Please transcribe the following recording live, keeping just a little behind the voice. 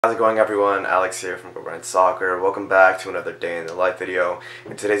How's it going, everyone? Alex here from GoGrindSoccer. Welcome back to another day in the life video.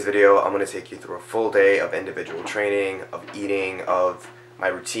 In today's video, I'm going to take you through a full day of individual training, of eating, of my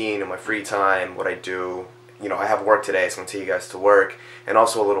routine and my free time, what I do. You know, I have work today, so I'm going to take you guys to work, and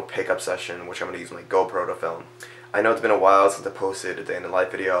also a little pickup session, which I'm going to use my GoPro to film. I know it's been a while since I posted a day in the life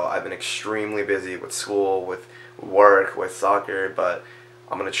video. I've been extremely busy with school, with work, with soccer, but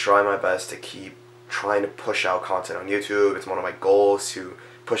I'm going to try my best to keep trying to push out content on YouTube. It's one of my goals to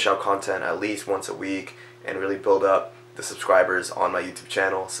push out content at least once a week and really build up the subscribers on my YouTube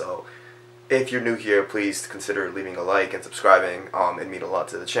channel. So if you're new here, please consider leaving a like and subscribing. It means a lot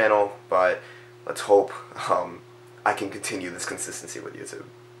to the channel, but let's hope I can continue this consistency with YouTube.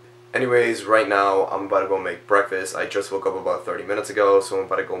 Anyways, right now I'm about to go make breakfast. I just woke up about 30 minutes ago, so I'm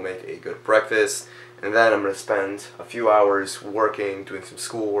about to go make a good breakfast, and then I'm going to spend a few hours working, doing some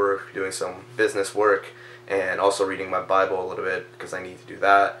schoolwork, doing some business work, and also reading my Bible a little bit because I need to do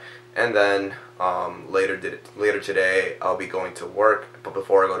that. And then later today I'll be going to work, but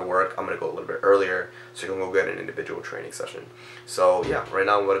before I go to work I'm going to go a little bit earlier so I can go get an individual training session. So yeah, right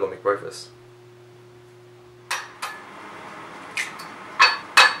now I'm going to go make breakfast.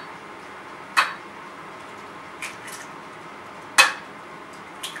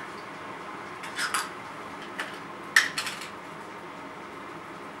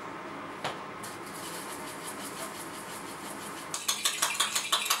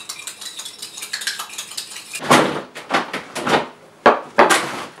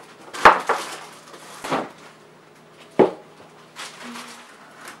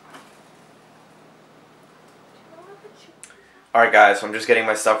 Alright guys, so I'm just getting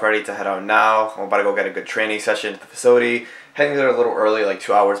my stuff ready to head out now. I'm about to go get a good training session at the facility. Heading there a little early, like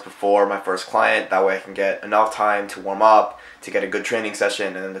 2 hours before my first client. That way I can get enough time to warm up, to get a good training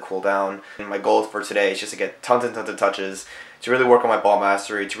session, and then to cool down. And my goal for today is just to get tons and tons of touches, to really work on my ball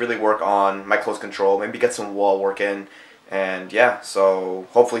mastery, to really work on my close control, maybe get some wall work in. And yeah, so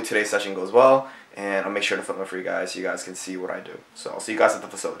hopefully today's session goes well, and I'll make sure to film it for you guys so you guys can see what I do. So I'll see you guys at the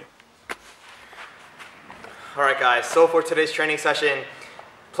facility. Alright guys, so for today's training session,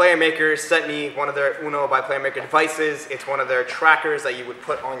 Player Maker sent me one of their Uno by Player Maker devices. It's one of their trackers that you would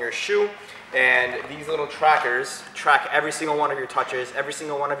put on your shoe, and these little trackers track every single one of your touches, every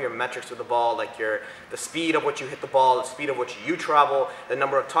single one of your metrics with the ball, like the speed of which you hit the ball, the speed of which you travel, the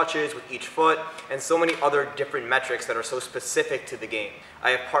number of touches with each foot, and so many other different metrics that are so specific to the game. I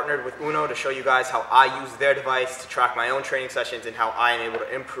have partnered with Uno to show you guys how I use their device to track my own training sessions and how I am able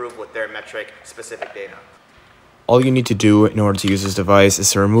to improve with their metric specific data. All you need to do in order to use this device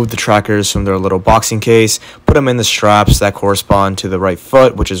is to remove the trackers from their little boxing case, put them in the straps that correspond to the right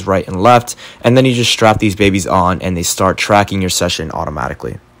foot, which is right and left, and then you just strap these babies on and they start tracking your session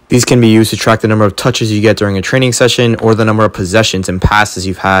automatically. These can be used to track the number of touches you get during a training session or the number of possessions and passes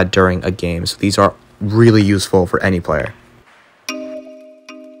you've had during a game. So these are really useful for any player.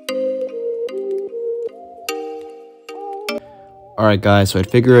 Alright guys, so I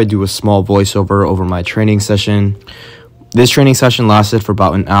figured I'd do a small voiceover over my training session. This training session lasted for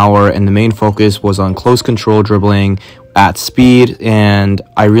about an hour, and the main focus was on close control dribbling at speed, and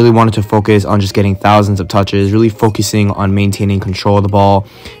I really wanted to focus on just getting thousands of touches, really focusing on maintaining control of the ball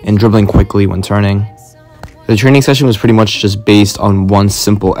and dribbling quickly when turning. The training session was pretty much just based on one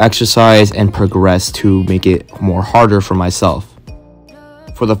simple exercise and progressed to make it more harder for myself.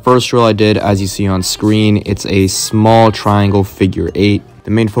 For the first drill I did, as you see on screen, it's a small triangle figure 8. The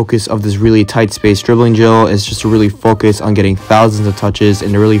main focus of this really tight space dribbling drill is just to really focus on getting thousands of touches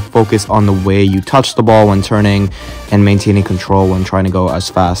and to really focus on the way you touch the ball when turning and maintaining control when trying to go as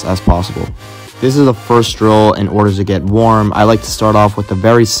fast as possible. This is the first drill. In order to get warm, I like to start off with a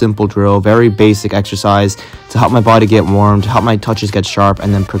very simple drill, very basic exercise to help my body get warm, to help my touches get sharp,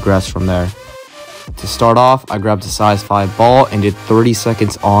 and then progress from there. To start off, I grabbed a size 5 ball and did 30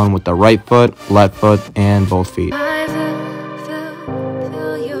 seconds on with the right foot, left foot, and both feet.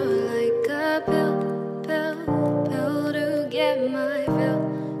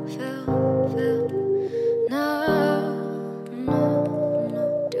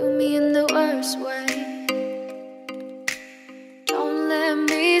 Don't let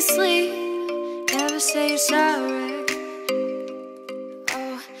me sleep, never say sorry.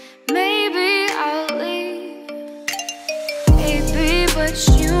 But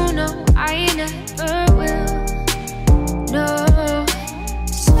you know I never will, no.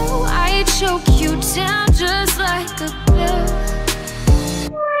 So I choke you down just like a pill.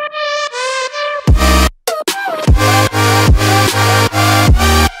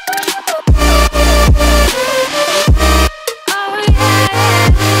 Oh yeah.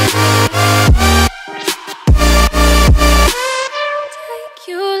 Take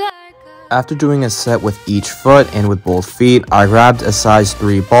you After doing a set with each foot and with both feet, I grabbed a size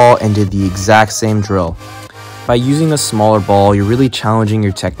 3 ball and did the exact same drill. By using a smaller ball, you're really challenging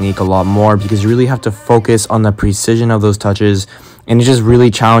your technique a lot more because you really have to focus on the precision of those touches, and it just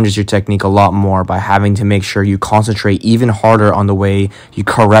really challenges your technique a lot more by having to make sure you concentrate even harder on the way you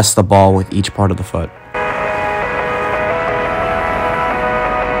caress the ball with each part of the foot.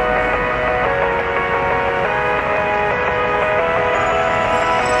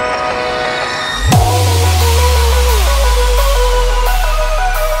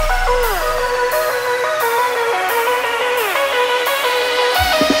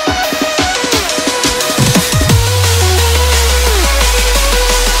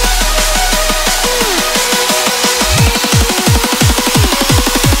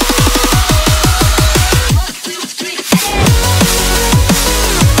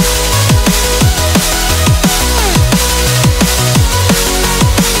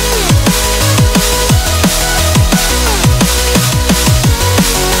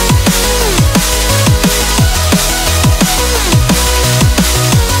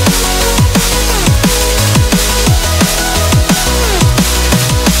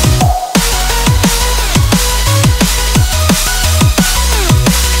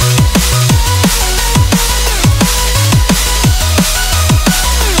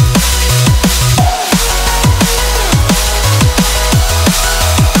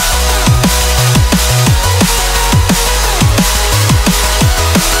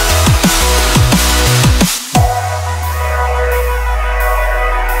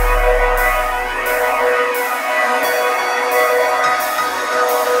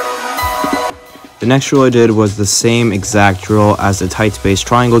 The next drill I did was the same exact drill as the tight space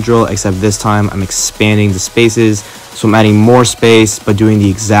triangle drill, except this time I'm expanding the spaces, so I'm adding more space but doing the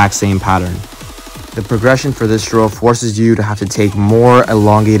exact same pattern. The progression for this drill forces you to have to take more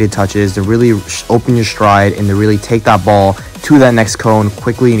elongated touches to really open your stride and to really take that ball to that next cone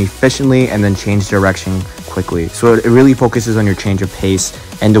quickly and efficiently, and then change direction quickly. So it really focuses on your change of pace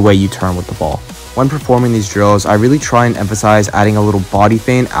and the way you turn with the ball. When performing these drills, I really try and emphasize adding a little body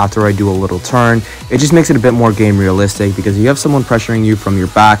feint after I do a little turn. It just makes it a bit more game realistic, because if you have someone pressuring you from your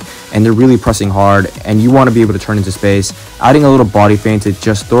back and they're really pressing hard and you want to be able to turn into space, adding a little body feint to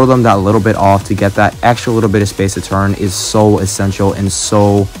just throw them that little bit off to get that extra little bit of space to turn is so essential and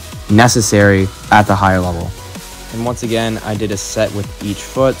so necessary at the higher level. And once again, I did a set with each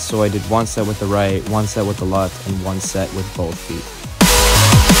foot, so I did one set with the right, one set with the left, and one set with both feet.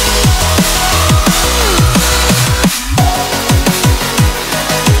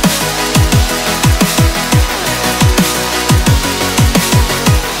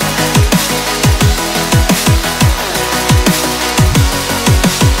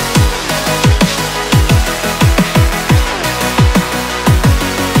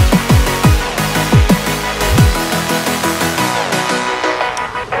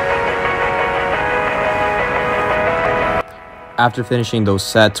 After finishing those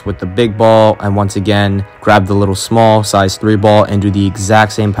sets with the big ball, I once again grab the little small size 3 ball and do the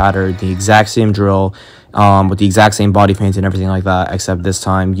exact same pattern, the exact same drill, with the exact same body feint and everything like that, except this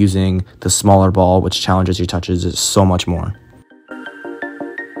time using the smaller ball, which challenges your touches so much more.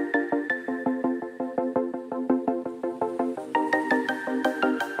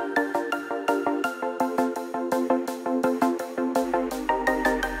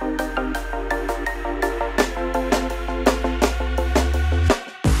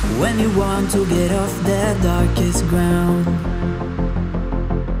 When you want to get off the darkest ground,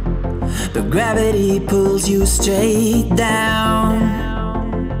 but gravity pulls you straight down.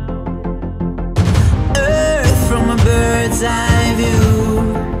 Earth from a bird's eye view.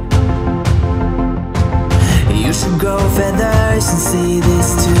 You should grow feathers and see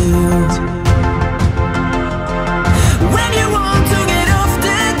this too. When you want to get off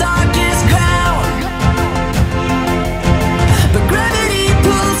the darkest ground, but gravity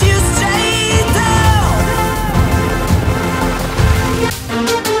pulls you straight down.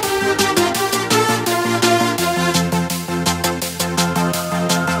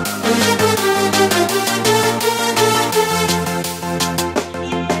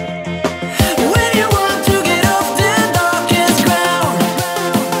 When you want to get off the darkest ground,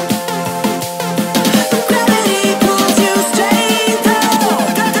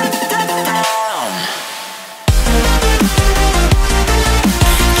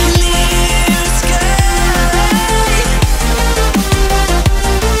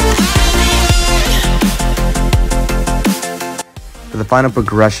 the final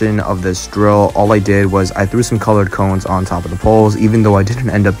progression of this drill, all I did was I threw some colored cones on top of the poles, even though I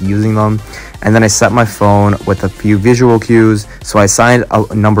didn't end up using them. And then I set my phone with a few visual cues. So I assigned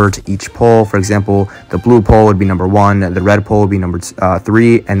a number to each pole. For example, the blue pole would be number 1, the red pole would be number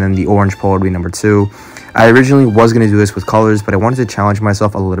 3, and then the orange pole would be number 2. I originally was going to do this with colors, but I wanted to challenge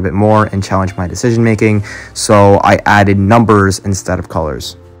myself a little bit more and challenge my decision making. So I added numbers instead of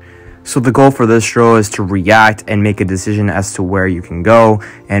colors. So the goal for this drill is to react and make a decision as to where you can go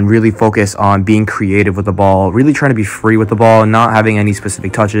and really focus on being creative with the ball, really trying to be free with the ball, not having any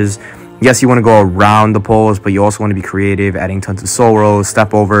specific touches. Yes, you want to go around the poles, but you also want to be creative, adding tons of sole rolls,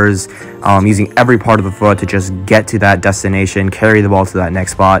 step overs, using every part of the foot to just get to that destination, carry the ball to that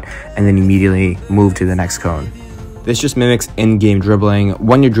next spot, and then immediately move to the next cone. This just mimics in-game dribbling.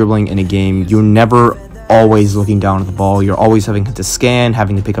 When you're dribbling in a game, you're never always looking down at the ball. You're always having to scan,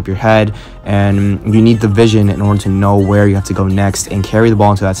 having to pick up your head, and you need the vision in order to know where you have to go next and carry the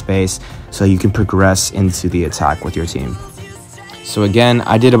ball into that space so you can progress into the attack with your team. So again,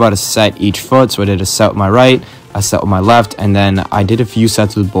 I did about a set each foot. So I did a set with my right, a set with my left, and then I did a few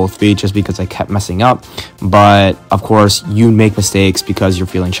sets with both feet just because I kept messing up. But of course, you make mistakes because you're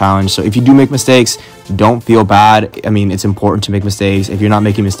feeling challenged. So if you do make mistakes, don't feel bad. I mean, it's important to make mistakes. If you're not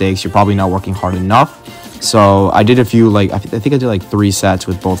making mistakes, you're probably not working hard enough. So I did a few, I think I did like 3 sets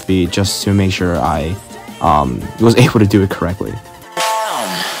with both feet just to make sure I was able to do it correctly.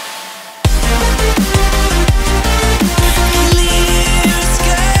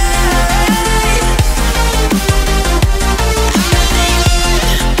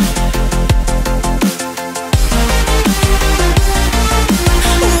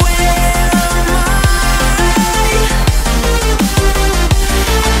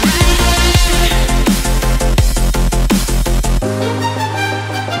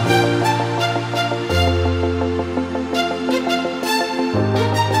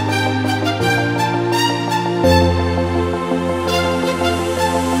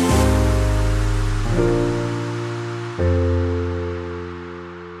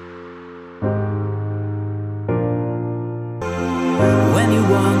 When you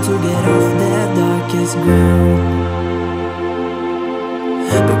want to get off that darkest ground,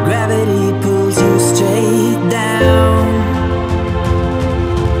 but gravity pulls you straight down.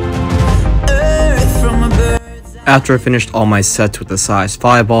 Earth from a bird's eye. After I finished all my sets with the size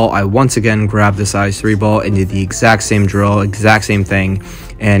 5 ball, I once again grabbed the size 3 ball and did the exact same drill, exact same thing.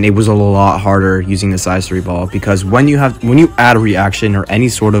 And it was a lot harder using the size 3 ball because when you add a reaction or any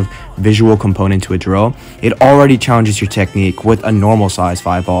sort of visual component to a drill, it already challenges your technique with a normal size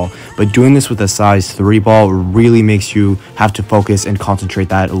 5 ball. But doing this with a size 3 ball really makes you have to focus and concentrate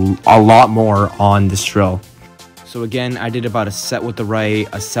that a lot more on this drill. So again, I did about a set with the right,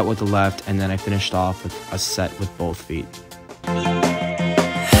 a set with the left, and then I finished off with a set with both feet. When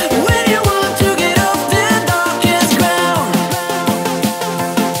you want to get off the darkest ground,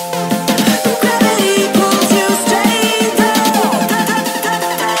 gravity pulls you straight down.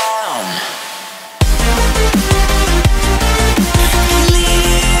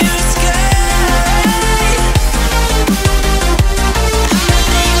 Clear sky.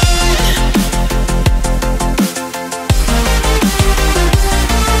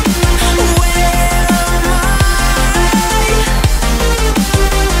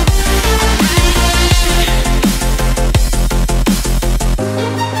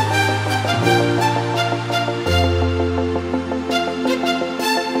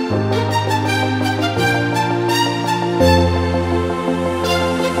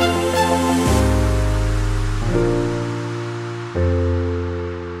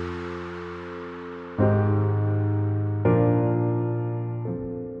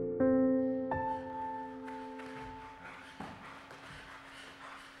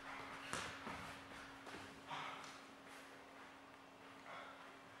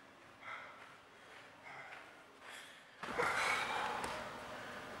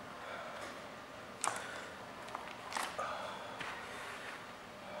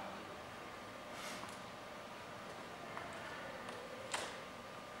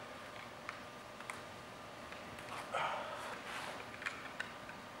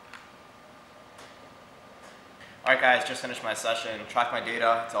 Alright guys, just finished my session, tracked my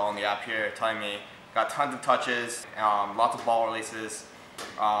data, it's all in the app here, telling me got tons of touches, lots of ball releases.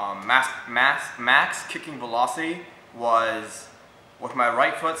 Max kicking velocity was, with my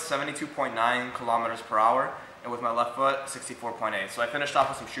right foot, 72.9 kilometers per hour, and with my left foot, 64.8. So I finished off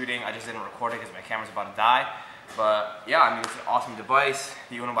with some shooting. I just didn't record it because my camera's about to die. But yeah, I mean, it's an awesome device,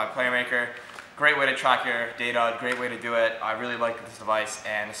 the Uno by Playmaker. Great way to track your data, great way to do it. I really like this device,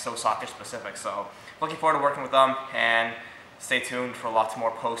 and it's so soccer specific. So looking forward to working with them and stay tuned for lots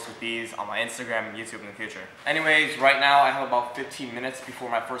more posts with these on my Instagram and YouTube in the future. Anyways, right now I have about 15 minutes before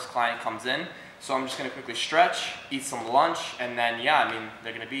my first client comes in. So I'm just gonna quickly stretch, eat some lunch, and then yeah, I mean,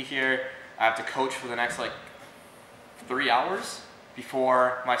 they're gonna be here. I have to coach for the next like 3 hours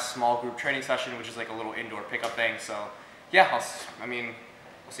before my small group training session, which is like a little indoor pickup thing. So yeah, I'll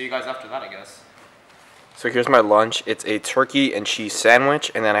see you guys after that, I guess. So here's my lunch. It's a turkey and cheese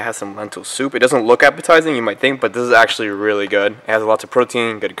sandwich, and then I have some lentil soup. It doesn't look appetizing, you might think, but this is actually really good. It has lots of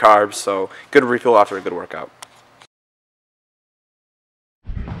protein, good carbs, so good refuel after a good workout.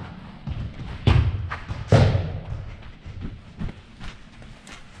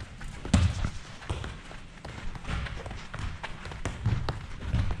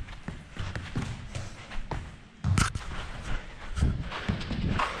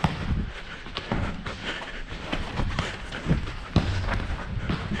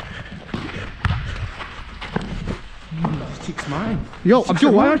 Mine. Yo,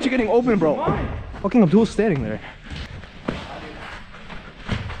 Abdul, why aren't you getting open, bro? Fucking Abdul's standing there.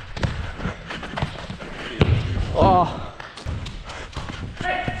 Oh.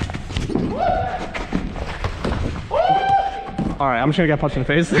 Alright, I'm just gonna get punched in the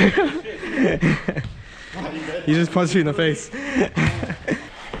face. He just punched you in the face.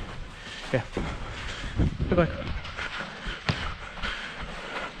 Yeah. Goodbye.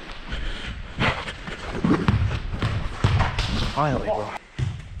 Finally, bro.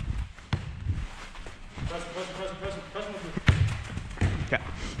 Yeah.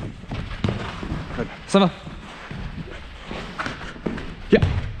 Good. Sava. Yeah.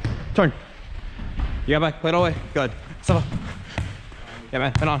 Turn. You got back. Play it all the way. Good. Sava. Yeah,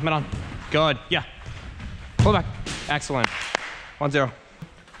 man. Man on. Good. Yeah. Pull back. Excellent. 1-0.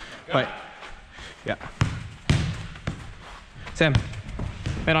 Wait. Yeah. Sam.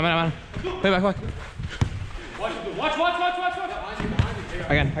 Man on. Play back. Watch.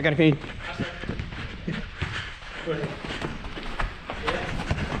 I gotta feed. Good.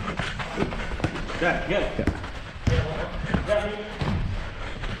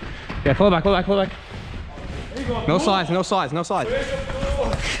 Yeah, pull it back. No sides.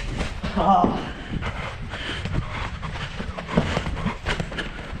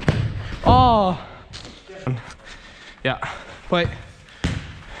 Oh. Yeah. Play.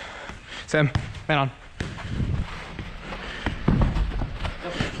 Sam, man on.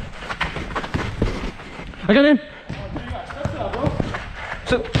 I got in.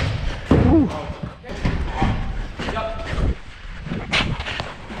 So,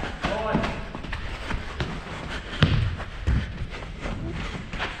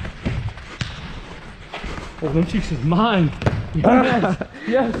 oh, them cheeks is mine. Yes,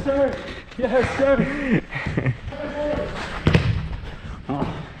 yes, sir. Oh.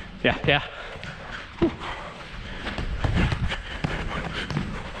 Yeah.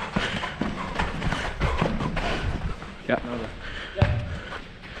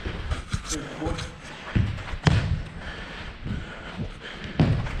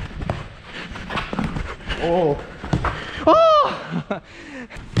 Oh.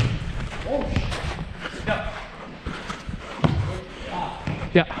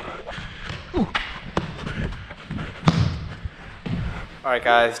 Yeah. Alright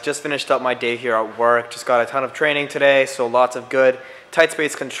guys, just finished up my day here at work. Just got a ton of training today, so lots of good tight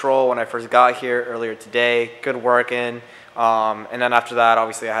space control when I first got here earlier today. Good working. And then after that,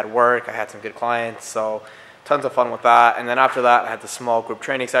 obviously I had work. I had some good clients, so tons of fun with that. And then after that, I had the small group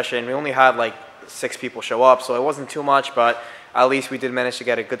training session. We only had like 6 people show up, so it wasn't too much, but at least we did manage to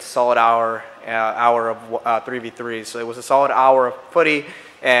get a good solid hour of 3v3. So it was a solid hour of footy,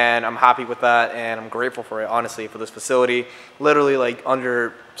 and I'm happy with that, and I'm grateful for it, honestly, for this facility. Literally like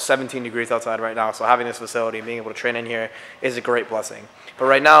under 17 degrees outside right now, so having this facility and being able to train in here is a great blessing. But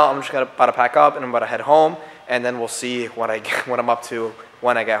right now, I'm just about to pack up, and I'm about to head home, and then we'll see what I'm up to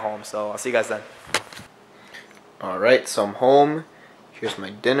when I get home. So I'll see you guys then. Alright, so I'm home. Here's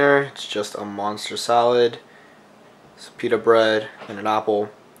my dinner. It's just a monster salad, some pita bread, and an apple.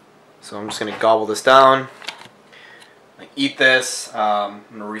 So I'm just going to gobble this down. I eat this, I'm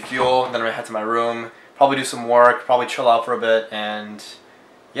going to refuel, and then I'm going to head to my room, probably do some work, probably chill out for a bit, and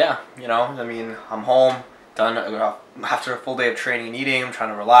yeah, you know, I mean, I'm home, done after a full day of training and eating. I'm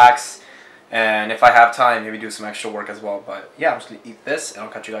trying to relax, and if I have time, maybe do some extra work as well. But yeah, I'm just going to eat this, and I'll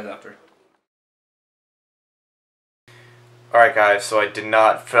catch you guys after. Alright guys, so I did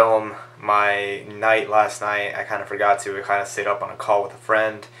not film my night last night. I kind of forgot to. I kind of stayed up on a call with a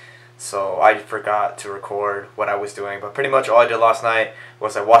friend. so I forgot to record what I was doing. But pretty much all I did last night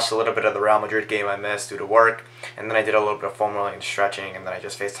was I watched a little bit of the Real Madrid game I missed due to work, and then I did a little bit of foam rolling and stretching, and then I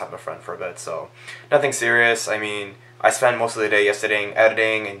just FaceTimed a friend for a bit. So nothing serious. I mean, I spent most of the day yesterday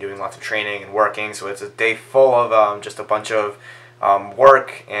editing and doing lots of training and working, so it's a day full of just a bunch of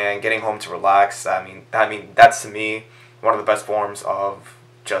work and getting home to relax. I mean that's to me one of the best forms of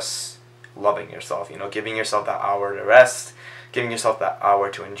just loving yourself, you know, giving yourself that hour to rest, giving yourself that hour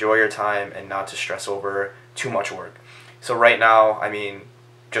to enjoy your time and not to stress over too much work. So right now, I mean,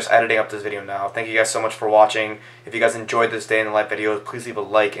 just editing up this video now. Thank you guys so much for watching. If you guys enjoyed this day in the life video, please leave a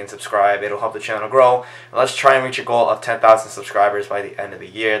like and subscribe. It'll help the channel grow. And let's try and reach a goal of 10,000 subscribers by the end of the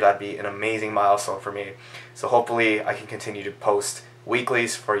year. That'd be an amazing milestone for me. So hopefully I can continue to post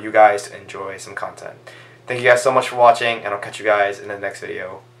weeklies for you guys to enjoy some content. Thank you guys so much for watching, and I'll catch you guys in the next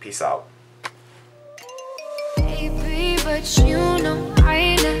video. Peace out. Baby, but you know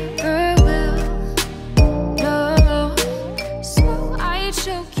I never will. No, so I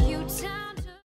choke